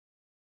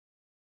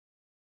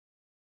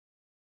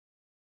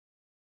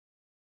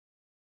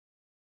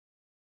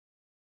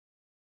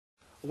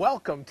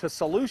Welcome to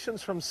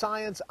Solutions from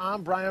Science.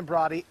 I'm Brian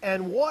Brody,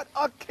 and what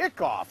a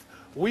kickoff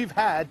we've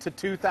had to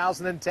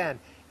 2010.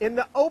 In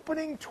the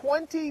opening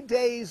 20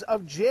 days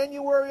of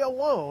January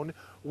alone,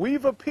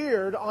 we've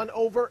appeared on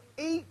over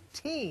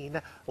 18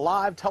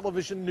 live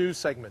television news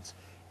segments.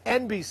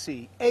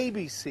 NBC,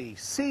 ABC,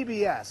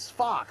 CBS,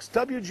 Fox,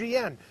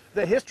 WGN,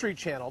 the History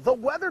Channel, the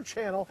Weather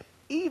Channel,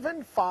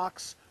 even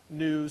Fox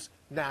News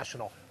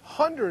National.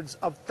 Hundreds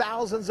of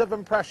thousands of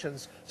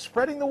impressions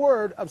spreading the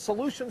word of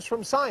solutions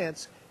from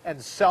science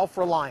and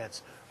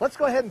self-reliance. Let's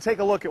go ahead and take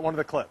a look at one of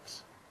the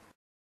clips.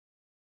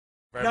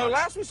 Now,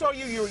 last we saw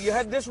you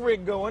had this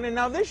rig going, and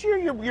now this year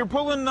you're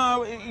pulling.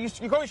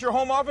 You call this your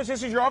home office.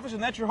 This is your office,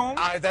 and that's your home.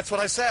 That's what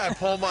I say. I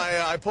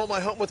pull my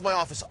home with my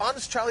office.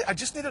 Honest, Charlie, I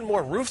just needed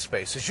more roof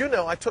space. As you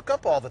know, I took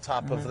up all the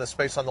top of the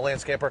space on the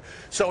landscaper.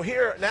 So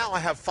here now I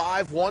have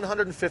 5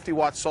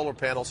 150-watt solar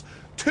panels,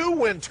 2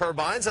 wind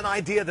turbines. An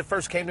idea that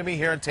first came to me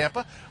here in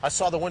Tampa. I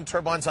saw the wind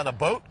turbines on a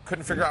boat.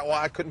 Couldn't figure out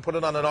why I couldn't put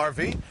it on an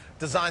RV.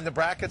 Designed the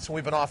brackets, and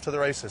we've been off to the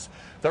races.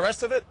 The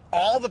rest of it,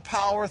 all the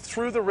power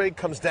through the rig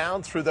comes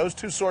down through those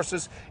 2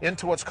 sources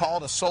into what's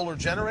called a solar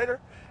generator.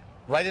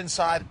 Right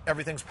inside,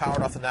 everything's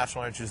powered off the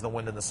natural energies, the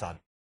wind and the sun.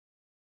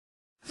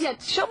 Yeah,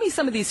 show me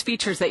some of these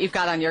features that you've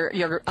got on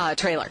your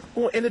trailer.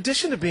 Well, in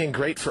addition to being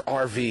great for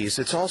RVs,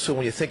 it's also,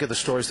 when you think of the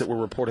stories that we're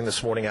reporting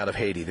this morning out of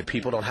Haiti, that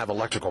people don't have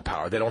electrical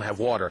power, they don't have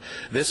water.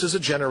 This is a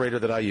generator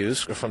that I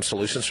use from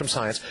Solutions from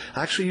Science.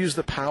 I actually use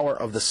the power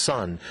of the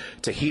sun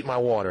to heat my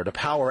water, to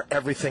power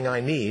everything I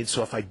need,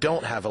 so if I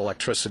don't have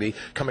electricity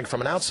coming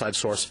from an outside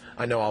source,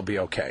 I know I'll be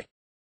okay.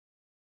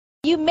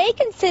 You may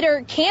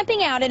consider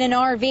camping out in an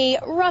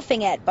RV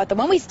roughing it, but the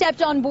one we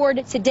stepped on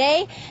board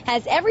today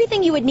has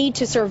everything you would need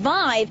to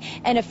survive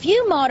and a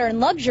few modern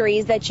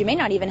luxuries that you may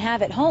not even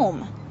have at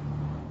home.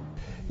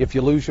 If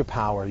you lose your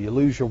power, you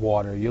lose your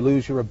water, you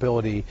lose your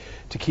ability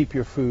to keep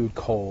your food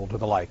cold or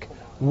the like,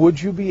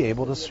 would you be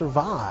able to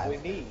survive?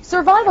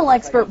 Survival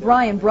expert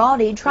Brian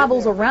Brody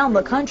travels around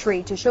the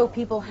country to show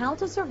people how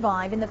to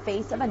survive in the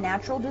face of a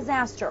natural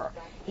disaster.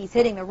 He's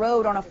hitting the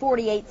road on a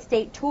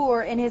 48-state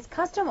tour in his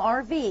custom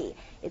RV.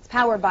 It's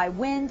powered by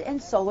wind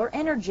and solar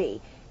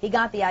energy. He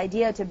got the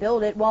idea to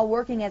build it while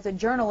working as a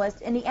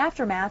journalist in the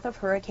aftermath of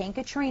Hurricane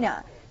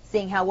Katrina.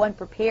 Seeing how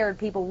unprepared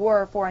people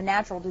were for a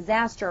natural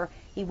disaster,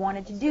 he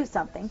wanted to do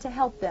something to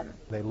help them.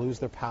 They lose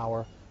their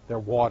power, their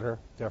water,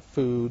 their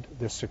food,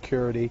 their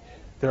security,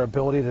 their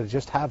ability to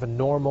just have a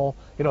normal,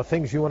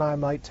 things you and I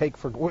might take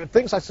for,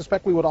 things I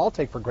suspect we would all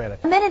take for granted.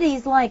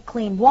 Amenities like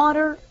clean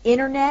water,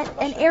 internet,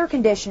 and air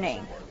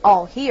conditioning,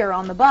 all here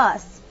on the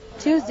bus.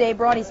 Tuesday,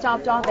 Brody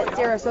stopped off at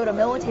Sarasota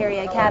Military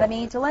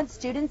Academy to let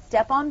students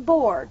step on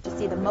board to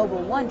see the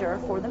mobile wonder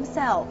for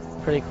themselves.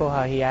 Pretty cool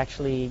how he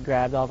actually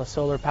grabbed all the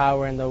solar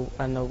power and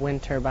the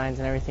wind turbines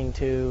and everything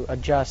to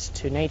adjust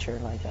to nature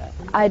like that.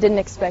 I didn't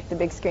expect the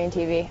big screen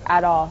TV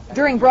at all.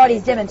 During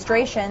Brody's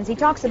demonstrations, he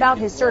talks about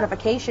his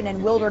certification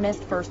in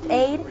wilderness first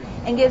aid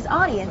and gives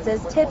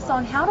audiences tips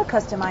on how to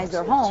customize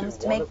their homes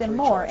to make them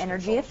more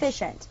energy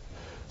efficient.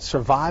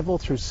 Survival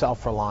through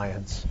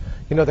self-reliance.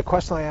 The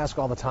question I ask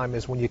all the time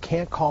is, when you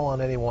can't call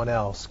on anyone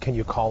else, can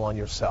you call on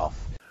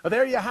yourself? Well,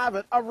 there you have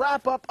it, a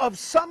wrap-up of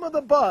some of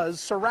the buzz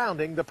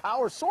surrounding the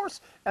Power Source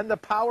and the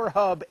Power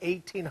Hub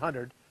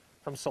 1800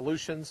 from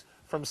Solutions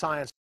from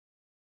Science.